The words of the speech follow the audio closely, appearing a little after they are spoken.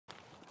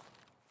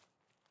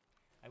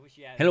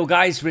Hello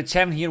guys,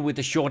 Redseven here with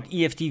a short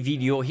EFT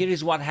video. Here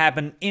is what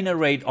happened in a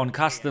raid on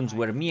customs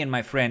where me and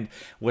my friend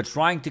were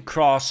trying to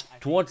cross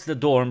towards the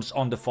dorms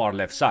on the far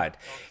left side.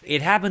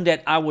 It happened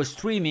that I was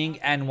streaming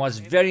and was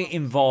very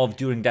involved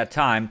during that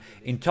time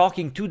in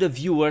talking to the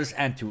viewers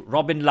and to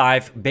Robin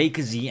Live,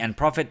 BakerZ and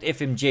Prophet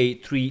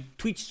FMJ, 3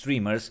 Twitch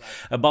streamers,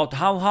 about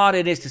how hard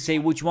it is to say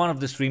which one of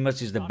the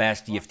streamers is the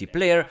best EFT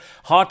player.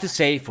 Hard to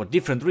say for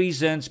different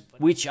reasons,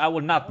 which I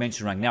will not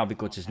mention right now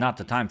because it's not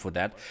the time for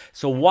that.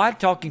 So while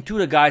talking to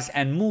the guys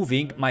and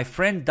moving, my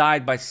friend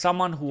died by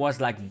someone who was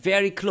like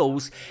very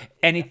close,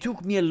 and it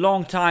took me a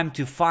long time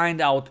to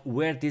find out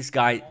where this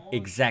guy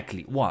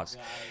exactly was.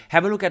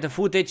 Have a look at the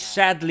footage.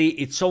 Sadly,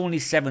 it's only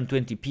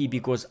 720p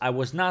because I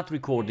was not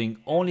recording,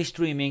 only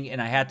streaming,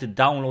 and I had to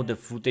download the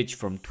footage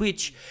from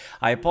Twitch.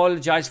 I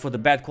apologize for the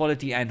bad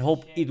quality and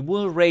hope it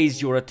will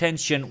raise your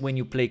attention when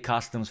you play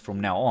customs from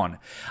now on.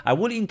 I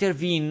will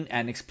intervene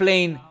and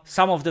explain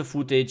some of the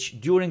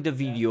footage during the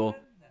video.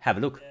 Have a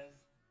look.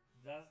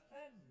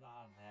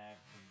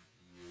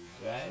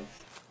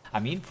 I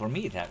mean, for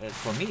me, it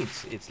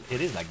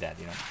is like that,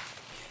 you know.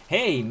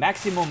 Hey,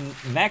 maximum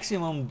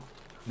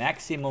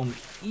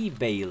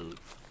e-bail,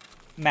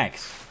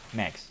 Max,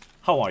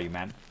 how are you,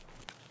 man?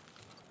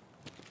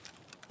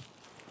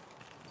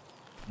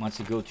 Wants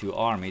to go to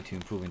army to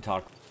improve in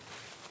Tarkov.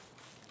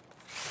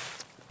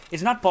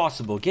 It's not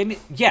possible. Give me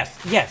yes.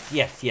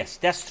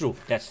 That's true.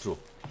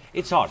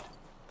 It's hard,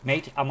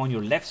 mate. I'm on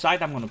your left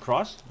side. I'm gonna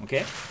cross.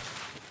 Okay.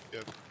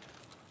 Yep.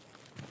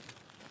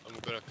 I'm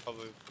gonna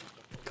cover.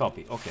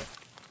 Copy. Okay.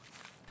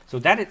 So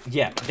that is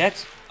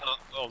that's.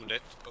 I'm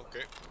dead.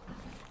 Okay.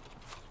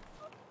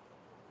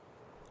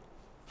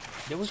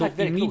 So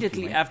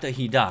immediately after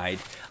he died,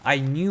 I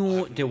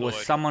knew there was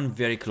someone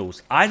very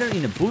close, either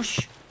in a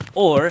bush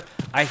or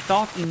I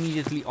thought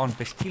immediately on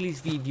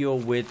Pestili's video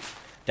with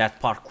that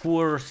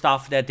parkour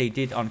stuff that they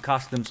did on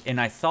customs,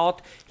 and I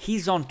thought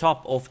he's on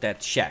top of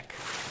that shack.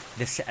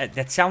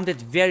 That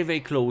sounded very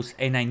close,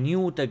 and I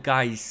knew the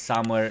guy is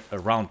somewhere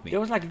around me. It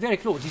was like very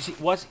close.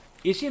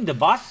 Is he in the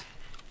bus?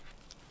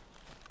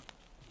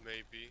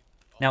 Maybe.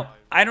 Now,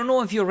 I don't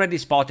know if you already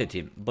spotted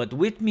him, but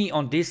with me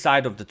on this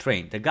side of the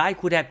train, the guy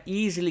could have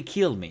easily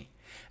killed me.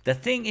 The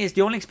thing is,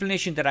 the only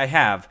explanation that I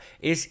have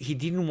is he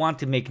didn't want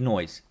to make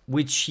noise,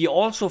 which he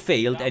also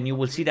failed, and you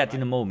will see that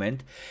in a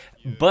moment.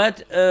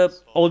 But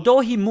although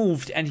he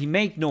moved and he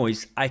made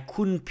noise, I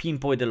couldn't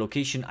pinpoint the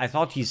location. I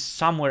thought he's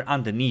somewhere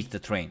underneath the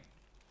train.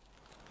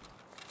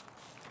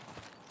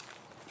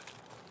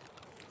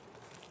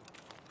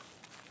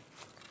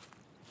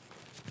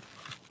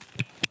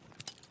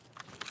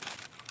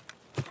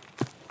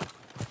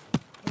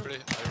 I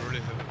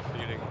really have a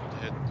feeling it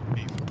had to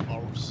be from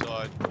our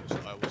side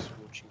because I was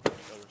watching from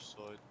the other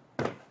side.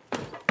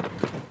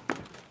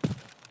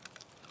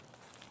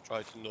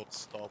 Try to not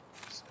stop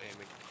just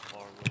aiming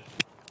far away.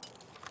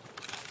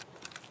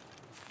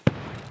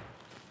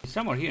 He's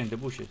somewhere here in the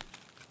bushes.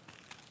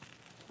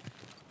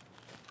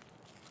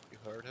 You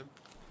heard him?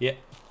 Yeah.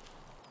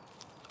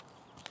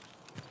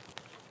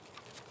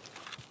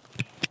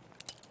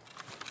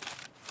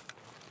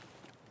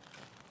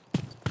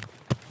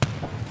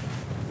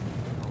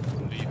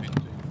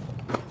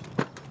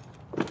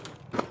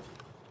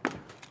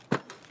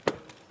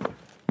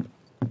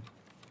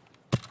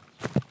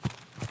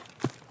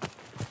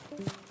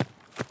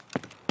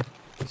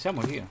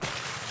 Somewhere here.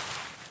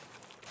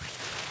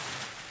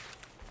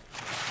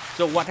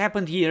 So what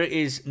happened here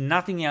is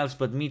nothing else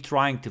but me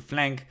trying to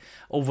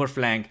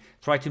overflank,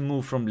 try to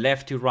move from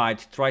left to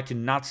right, try to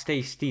not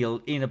stay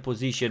still in a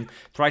position,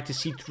 try to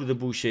see through the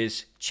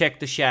bushes, check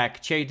the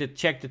shack,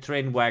 check the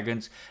train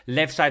wagons,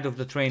 left side of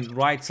the train,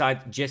 right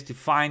side, just to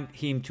find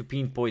him, to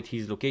pinpoint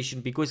his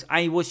location, because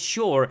I was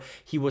sure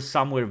he was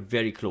somewhere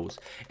very close.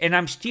 And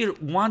I'm still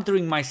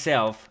wondering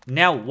myself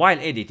now while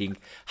editing,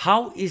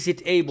 how was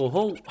it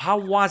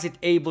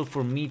able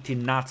for me to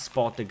not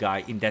spot the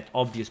guy in that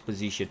obvious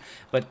position?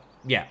 But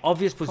yeah,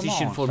 obvious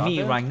position for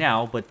me right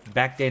now, but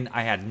back then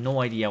I had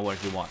no idea where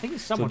he was.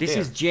 So this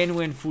is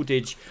genuine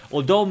footage,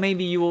 although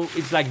maybe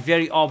it's like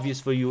very obvious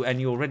for you and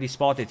you already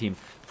spotted him.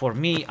 For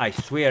me, I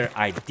swear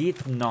I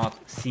did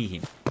not see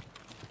him.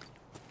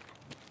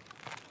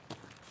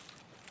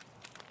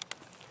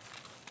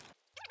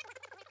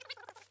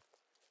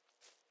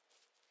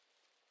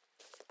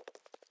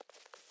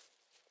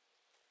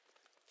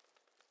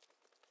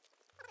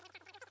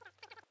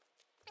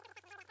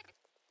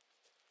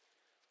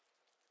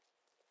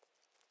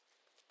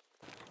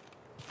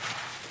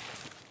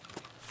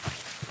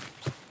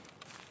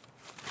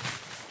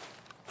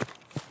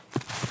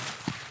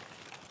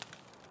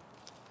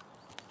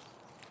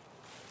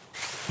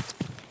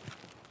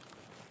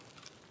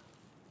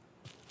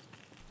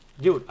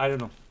 Dude, I don't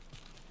know.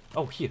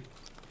 Oh, here.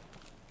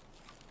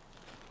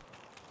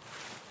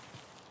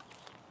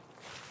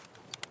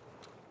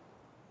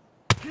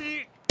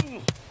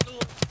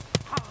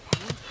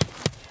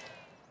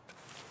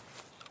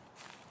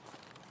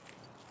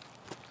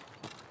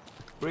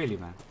 Really,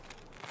 man.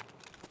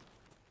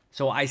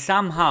 So I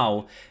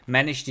somehow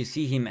managed to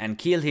see him and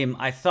kill him.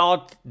 I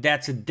thought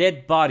that's a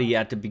dead body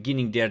at the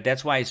beginning there.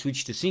 That's why I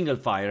switched to single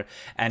fire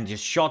and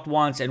just shot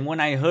once. And when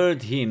I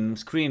heard him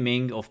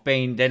screaming of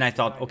pain, then I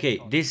thought, okay,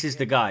 this is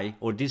the guy,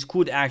 or this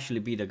could actually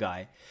be the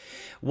guy.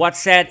 What's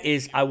sad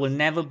is I will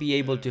never be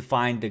able to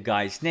find the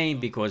guy's name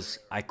because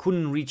I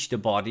couldn't reach the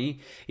body.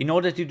 In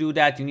order to do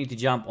that, you need to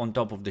jump on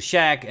top of the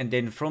shack, and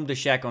then from the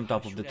shack on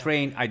top of the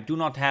train. I do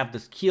not have the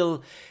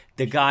skill.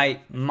 The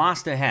guy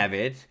must have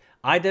it.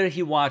 Either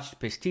he watched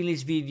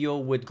Pestili's video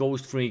with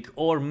Ghost Freak,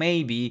 or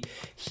maybe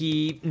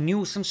he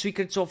knew some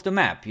secrets of the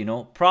map, you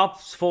know.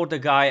 Props for the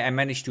guy. I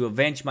managed to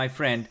avenge my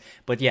friend.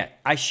 But yeah,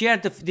 I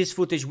shared this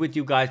footage with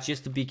you guys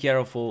just to be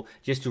careful,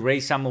 just to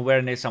raise some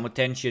awareness, some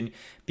attention.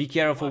 Be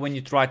careful when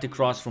you try to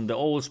cross from the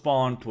old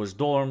spawn towards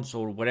dorms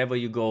or wherever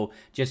you go.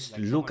 Just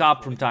look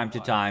up from time to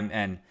time,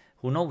 and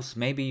who knows,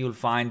 maybe you'll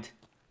find,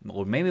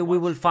 or maybe we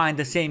will find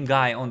the same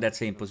guy on that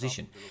same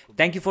position.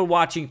 Thank you for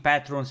watching,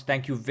 patrons.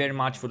 Thank you very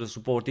much for the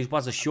support. This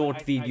was a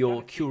short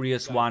video,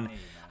 curious one.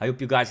 I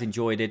hope you guys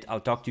enjoyed it. I'll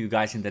talk to you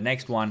guys in the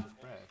next one.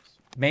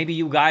 Maybe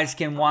you guys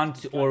can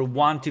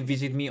want to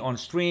visit me on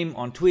stream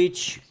on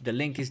Twitch. The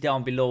link is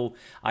down below.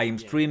 I am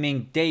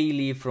streaming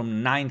daily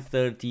from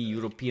 9:30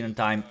 European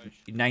time,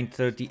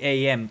 9:30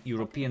 AM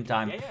European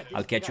time.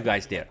 I'll catch you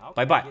guys there.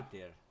 Bye bye.